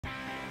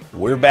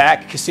We're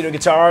back. Casino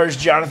Guitars,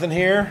 Jonathan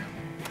here.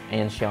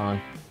 And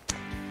Sean.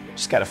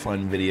 Just got a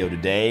fun video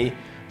today.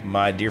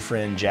 My dear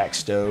friend Jack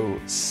Stowe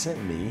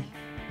sent me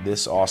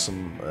this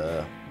awesome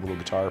little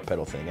guitar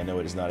pedal thing. I know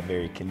it is not a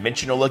very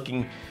conventional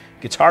looking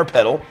guitar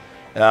pedal,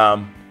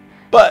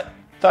 but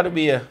thought it'd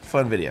be a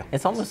fun video.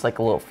 It's almost like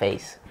a little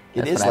face.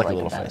 It is like a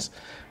little face,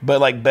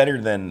 but like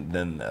better than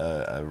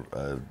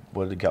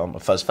what did you call them? A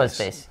fuzz face. Fuzz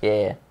face,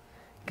 yeah.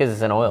 Because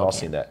it's an oil. I've all can.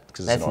 seen that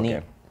because it's an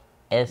oil can.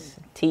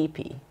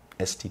 STP.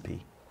 STP.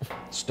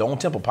 Stone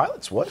Temple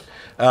Pilots. What?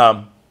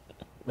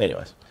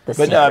 Anyways, The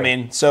but no, I secret.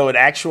 mean, so an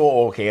actual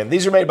oil can.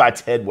 These are made by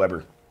Ted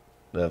Weber,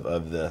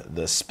 of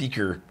the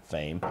speaker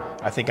fame.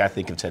 I think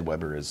of Ted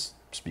Weber as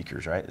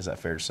speakers, right? Is that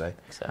fair to say?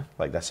 So.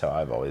 Like that's how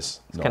I've always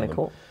known Kind of them.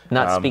 cool.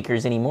 Not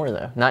speakers anymore,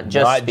 though. Not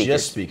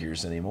just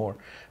speakers anymore.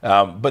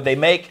 But they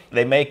make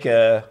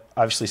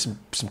obviously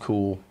some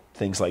cool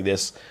things like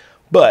this.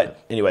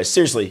 But anyway,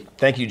 seriously,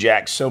 thank you,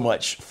 Jack, so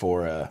much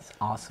for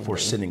awesome, for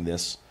dude. sending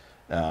this.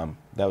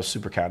 That was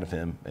super kind of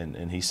him,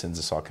 and he sends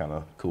us all kind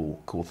of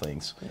cool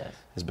things. Yes.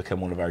 Has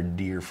become one of our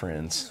dear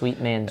friends. Sweet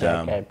man,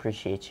 Jack. I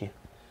appreciate you.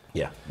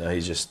 Yeah, no,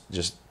 he's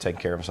just taking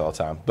care of us all the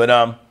time. But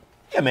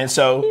yeah, man.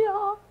 So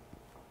Yeah.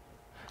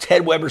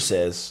 Ted Weber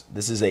says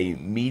this is a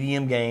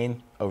medium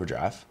gain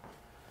overdrive,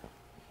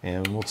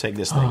 and we'll take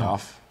this thing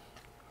off.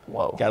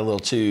 Whoa. Got a little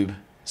tube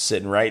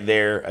sitting right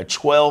there, a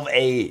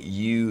 12A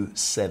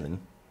U7.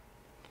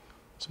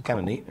 So kind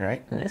of neat,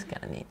 right? It is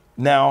kind of neat.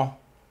 Now,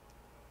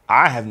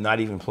 I have not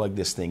even plugged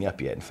this thing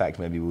up yet. In fact,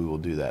 maybe we will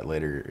do that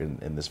later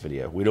in this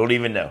video. We don't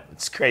even know.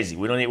 It's crazy.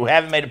 We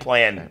haven't made a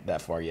plan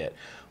that far yet.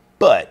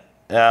 But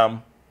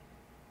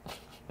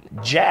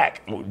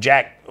Jack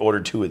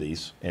ordered 2 of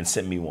these and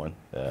sent me one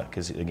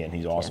because again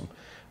he's awesome.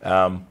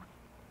 And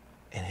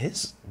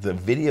the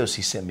videos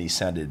he sent me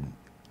sounded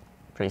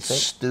Pretty sick.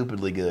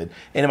 stupidly good.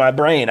 And in my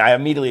brain, I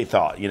immediately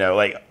thought,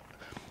 like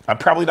I'm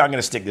probably not going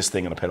to stick this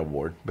thing on a pedal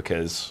board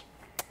because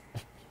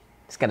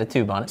It's got a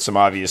tube on it. some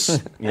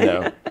obvious,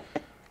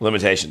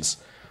 limitations.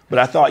 But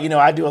I thought,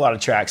 I do a lot of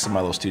tracks in my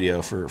little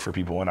studio for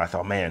people, and I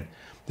thought, man,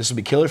 this would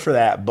be killer for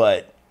that.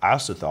 But I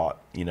also thought,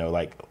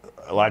 like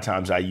a lot of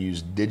times I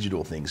use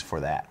digital things for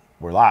that.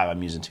 Where live,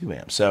 I'm using 2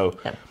 amps. So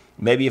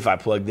maybe if I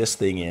plug this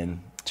thing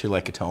in to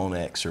like a Tone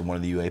X or one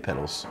of the UA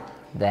pedals,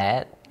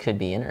 That could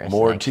be interesting.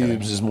 more actually.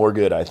 tubes is more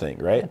good, I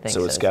think, right? I think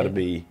So it's so, got to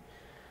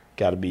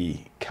too.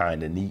 be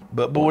kind of neat.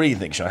 But what do you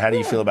think, Sean? How do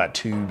you feel about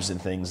tubes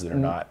and things that are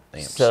not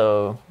amps?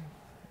 So,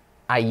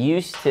 I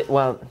used to,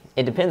 well,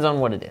 it depends on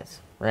what it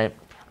is, right?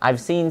 I've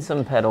seen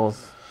some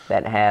pedals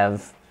that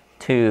have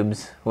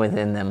tubes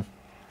within them.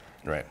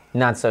 Right.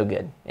 Not so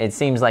good. It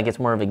seems like it's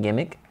more of a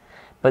gimmick.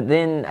 But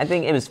then I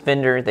think it was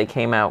Fender. They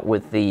came out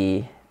with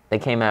 2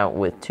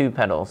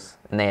 pedals,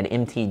 and they had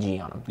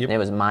MTG on them. Yep. And it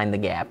was Mind the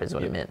Gap is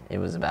what it meant. It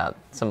was about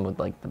some with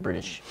like the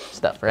British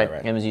stuff, right?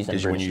 Right. It was using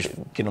Because when British you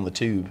tube. get on the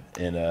tube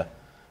in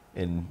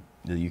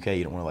the UK,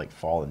 you don't want to like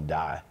fall and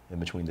die in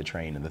between the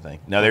train and the thing.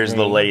 Now there's a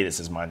little lady that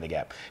says "Mind the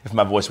Gap." If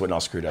my voice wasn't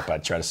all screwed up,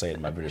 I'd try to say it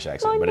in my British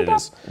accent, but it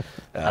is.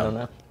 I don't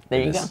know.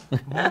 There you go.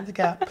 Mind the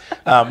Gap.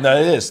 No,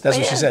 it is. That's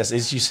what she Yeah. says.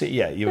 Is you see?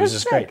 Yeah, it was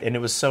just great, and it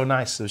was so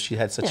nice. So she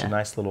had such a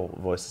nice little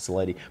voice. It's a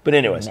lady. But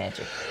anyways,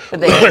 Magic.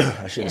 But they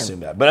I shouldn't assume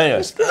that. But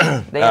anyways,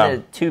 They had a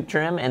tube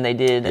trim and they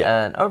did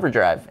an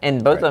overdrive,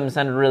 and both of them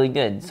sounded really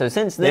good. So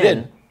since then,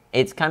 did.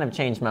 it's kind of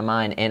changed my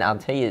mind. And I'll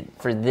tell you,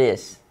 for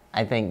this,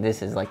 I think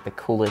this is like the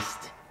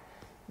coolest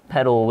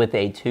pedal with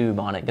a tube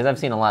on it, because I've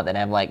seen a lot that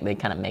have like they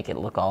kind of make it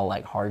look all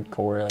like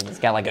hardcore, like it's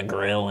got like a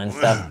grill and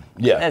stuff.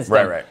 Yeah, That's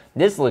right, dope. right.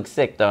 This looks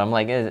sick though. I'm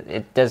like,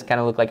 it does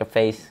kind of look like a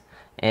face,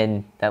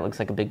 and that looks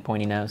like a big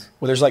pointy nose.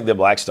 well, there's like the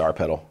Black Star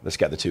pedal that's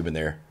got the tube in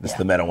there. That's Yeah.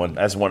 the metal one.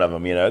 That's one of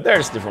them.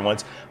 There's different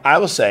ones. I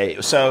will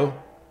say so.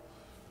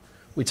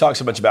 We talk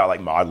so much about like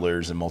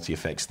modelers and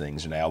multi-effects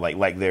things now.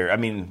 Like they're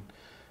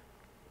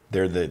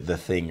the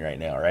thing right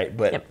now, right?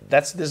 But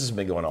this has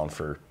been going on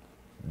for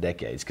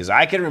decades. Because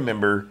I can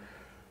remember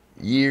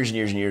years and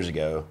years and years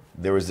ago,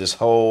 there was this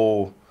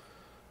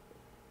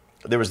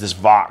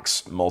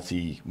Vox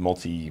multi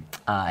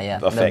Yeah,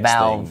 effects the thing.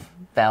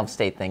 valve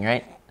state thing,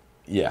 right?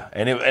 Yeah,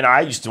 and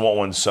I used to want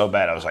one so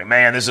bad. I was like,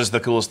 man, this is the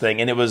coolest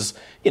thing. And it was,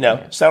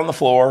 sat on the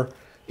floor.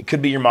 It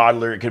could be your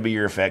modeler, it could be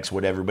your effects,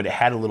 whatever. But it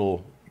had a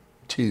little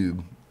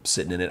tube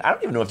sitting in it. I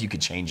don't even know if you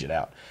could change it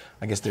out.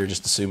 I guess they're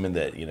just assuming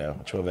that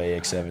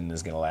 12AX7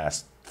 is going to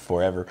last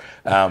forever.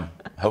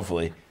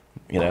 Hopefully,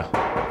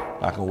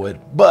 knock on wood.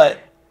 But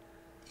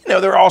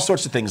there are all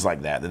sorts of things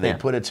like that they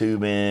put a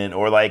tube in,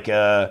 or like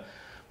there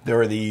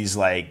were these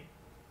like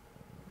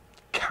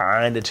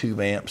kind of tube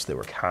amps that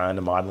were kind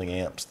of modeling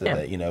amps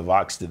that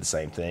Vox did the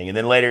same thing, and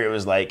then later it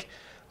was like,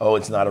 oh,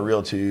 it's not a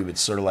real tube,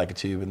 it's sort of like a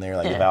tube in there,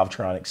 like the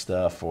Valvetronic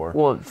stuff. Or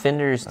Well,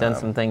 Fender's done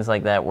some things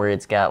like that where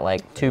it's got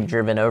like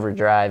tube-driven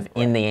overdrive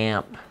in the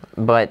amp,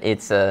 but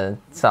it's a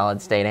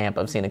solid-state amp.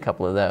 I've seen a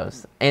couple of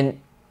those, and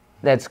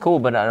that's cool.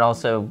 But it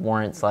also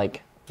warrants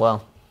like,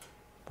 well,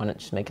 why not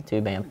just make a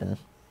tube amp and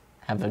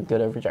have a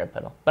good overdrive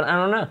pedal? But I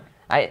don't know.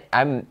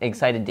 I'm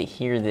excited to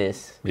hear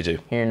this. Me too.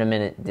 Here in a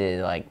minute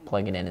to like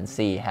plug it in and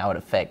see how it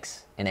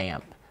affects an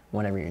amp.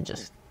 whenever you're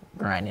just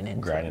grinding into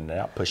it. Grinding it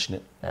out, pushing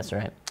it. That's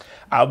right.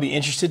 I'll be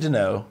interested to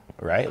know,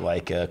 right?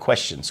 Like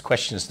questions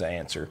to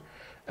answer.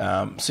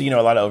 So,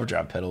 a lot of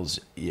overdrive pedals,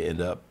 you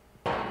end up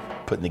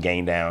putting the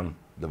gain down,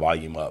 the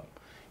volume up,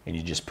 and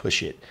you just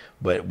push it.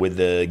 But with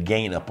the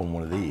gain up on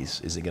one of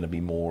these, is it going to be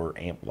more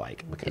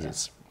amp-like?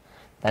 Because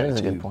that is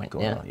a good point.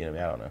 Yeah. On, I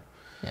don't know.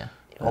 Yeah.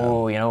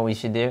 Oh, you know what we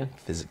should do?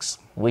 Physics.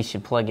 We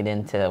should plug it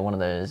into one of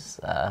those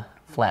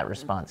flat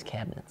response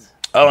cabinets.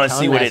 Oh, and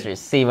see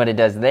what it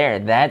does there.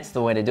 That's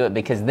the way to do it,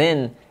 because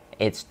then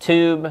it's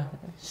tube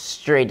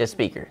straight to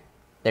speaker.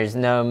 There's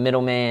no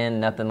middleman,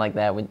 nothing like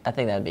that. I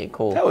think that'd be a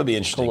cool. That would be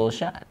interesting. Cool little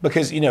shot.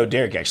 Because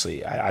Derek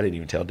actually, I didn't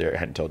even tell Derek. I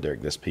hadn't told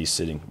Derek this piece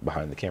sitting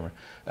behind the camera.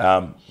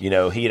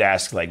 He had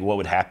asked like, what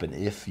would happen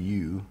if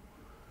you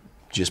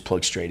just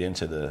plugged straight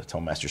into the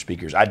Tone Master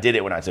speakers. I did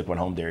it when I took one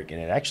home, Derek, and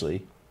it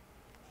actually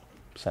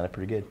sounded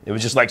pretty good. It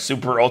was just like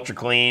super ultra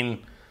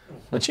clean,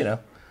 but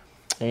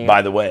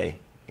by the way,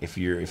 if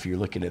you're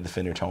looking at the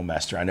Fender Tone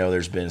Master, I know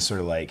there's been sort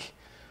of like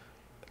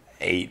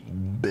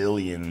 8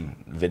 billion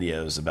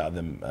videos about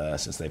them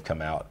since they've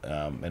come out,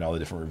 and all the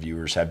different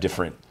reviewers have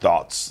different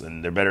thoughts,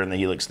 and they're better than the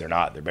Helix, they're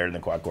not. They're better than the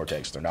Quad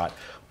Cortex, they're not.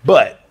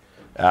 But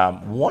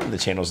one of the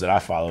channels that I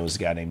follow is a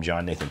guy named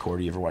John Nathan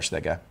Cordy. You ever watched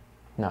that guy?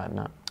 No, I'm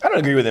not. I don't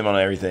agree with him on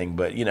everything,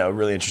 but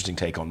really interesting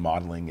take on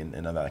modeling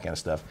and all that kind of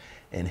stuff.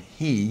 And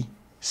he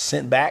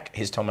sent back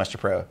his Tone Master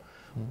Pro,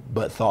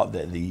 but thought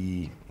that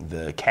the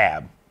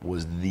cab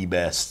was the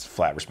best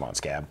flat response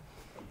cab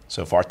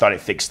so far. Thought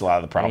it fixed a lot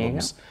of the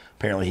problems.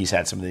 Apparently he's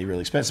had some of the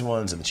really expensive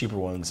ones and the cheaper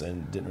ones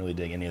and didn't really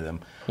dig any of them,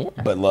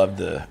 but loved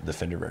the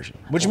Fender version,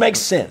 which makes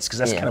sense because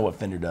that's kind of what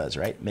Fender does,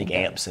 right? Make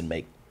amps and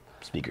make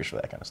speakers for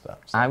that kind of stuff.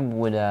 So.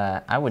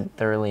 I would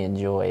thoroughly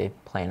enjoy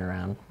playing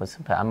around with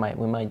some.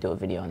 We might do a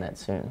video on that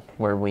soon,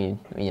 where we,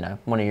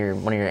 one of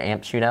your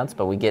amp shootouts,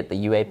 but we get the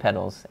UA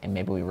pedals and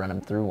maybe we run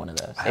them through one of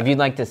those. If you'd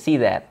like to see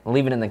that,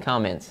 leave it in the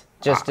comments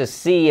just to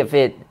see if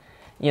it,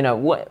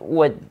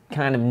 what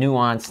kind of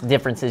nuanced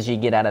differences you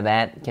get out of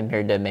that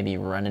compared to maybe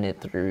running it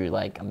through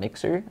like a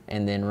mixer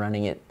and then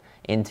running it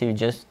into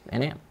just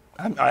an amp.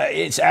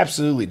 It's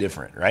absolutely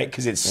different, right?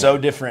 Because it's so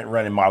different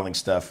running modeling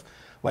stuff,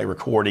 like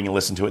recording and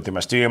listening to it through my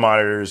studio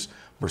monitors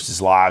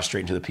versus live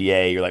straight into the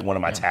PA or like one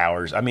of my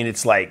towers. I mean,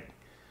 it's like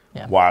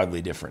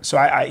wildly different. So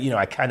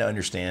I kind of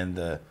understand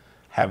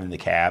having the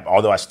cab,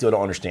 although I still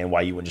don't understand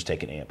why you wouldn't just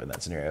take an amp in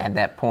that scenario. At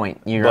that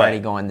point, you're already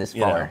going this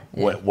far.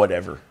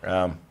 Whatever.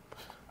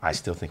 I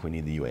still think we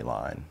need the UA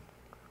line.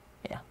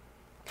 Yeah.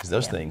 Because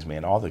those things,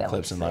 man, all the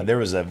clips in line.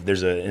 There's an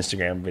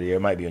Instagram video.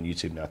 It might be on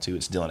YouTube now too.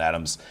 It's Dylan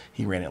Adams.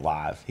 He ran it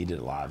live. He did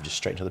it live, just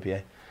straight to the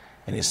PA,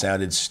 and it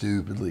sounded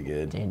stupidly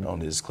good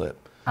on his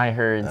clip. I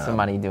heard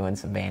somebody doing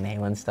some Van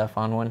Halen stuff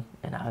on one,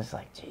 and I was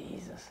like,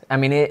 Jesus. I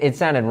mean, it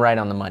sounded right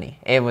on the money.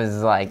 It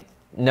was like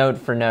note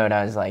for note.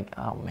 I was like,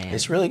 oh man,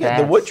 it's really good.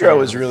 The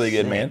Woodrow is really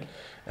good, man.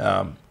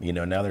 Now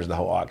there's the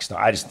whole aux.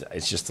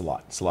 It's just a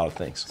lot. It's a lot of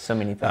things. So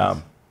many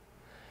things.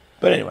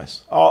 But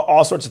anyways,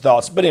 all sorts of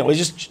thoughts. But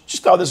anyways,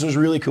 just thought this was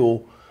really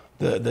cool.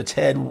 The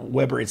Ted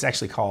Weber. It's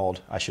actually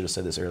called, I should have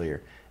said this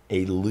earlier,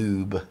 a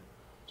Lube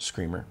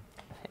Skreamer.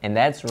 And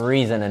that's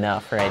reason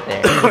enough right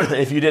there.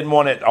 If you didn't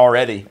want it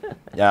already.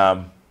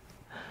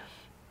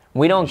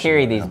 We don't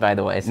carry these, by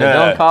the way, so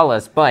don't call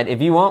us. But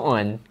if you want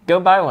one, go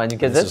buy one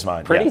because it's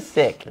pretty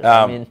sick.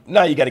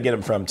 No, you got to get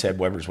them from Ted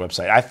Weber's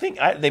website. I think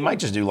they might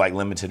just do like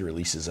limited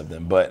releases of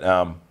them. But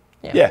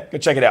go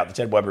check it out, the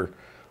Ted Weber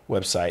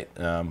website.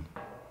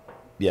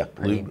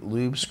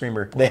 Lube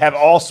Skreamer. They have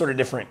all sort of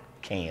different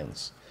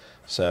cans.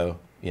 So,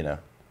 and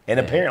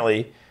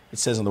apparently it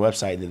says on the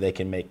website that they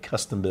can make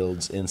custom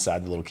builds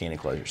inside the little can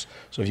enclosures.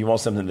 So if you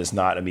want something that's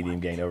not a medium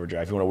gain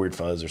overdrive, if you want a weird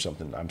fuzz or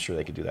something, I'm sure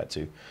they could do that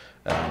too.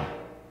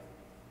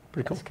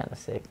 Pretty cool. That's kind of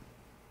sick.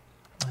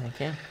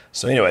 Yeah.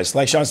 So anyways,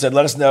 like Sean said,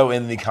 let us know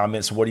in the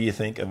comments, what do you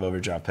think of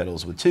overdrive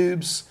pedals with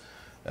tubes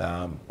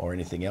or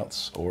anything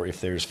else, or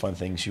if there's fun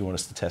things you want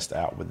us to test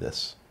out with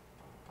this.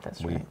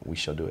 That's right. We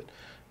shall do it.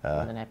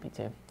 I've been happy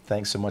to.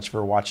 Thanks so much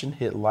for watching.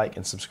 Hit like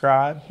and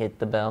subscribe. Hit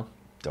the bell.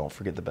 Don't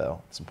forget the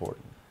bell. It's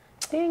important.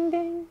 Ding,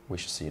 ding. We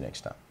shall see you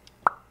next time.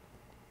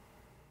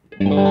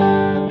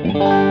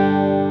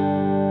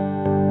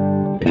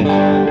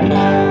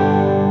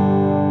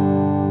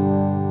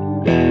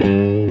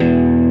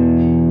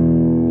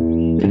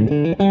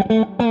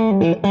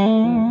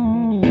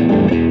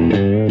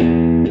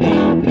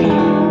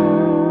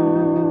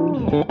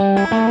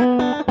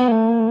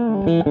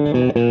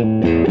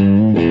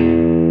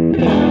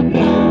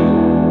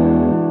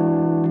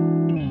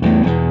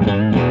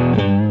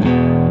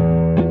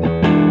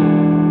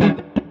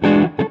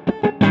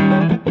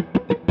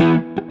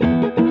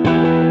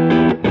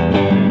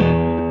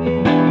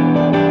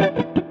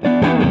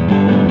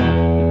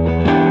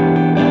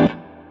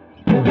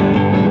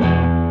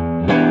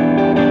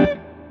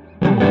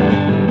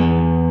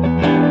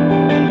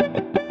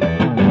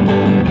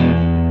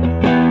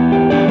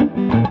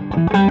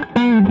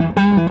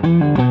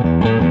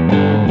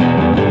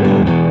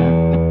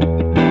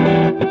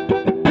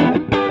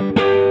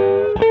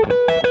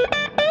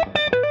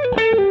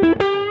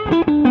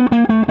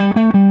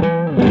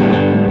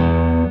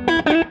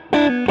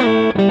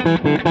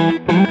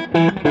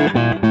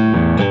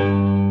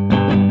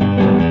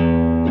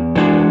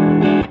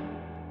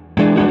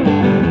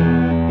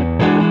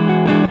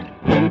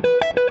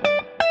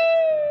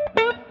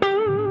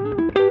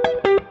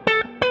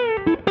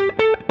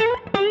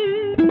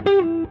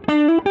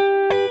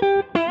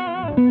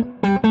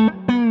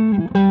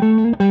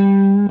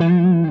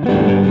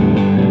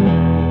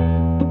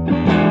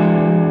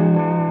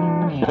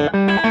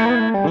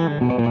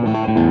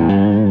 Bye.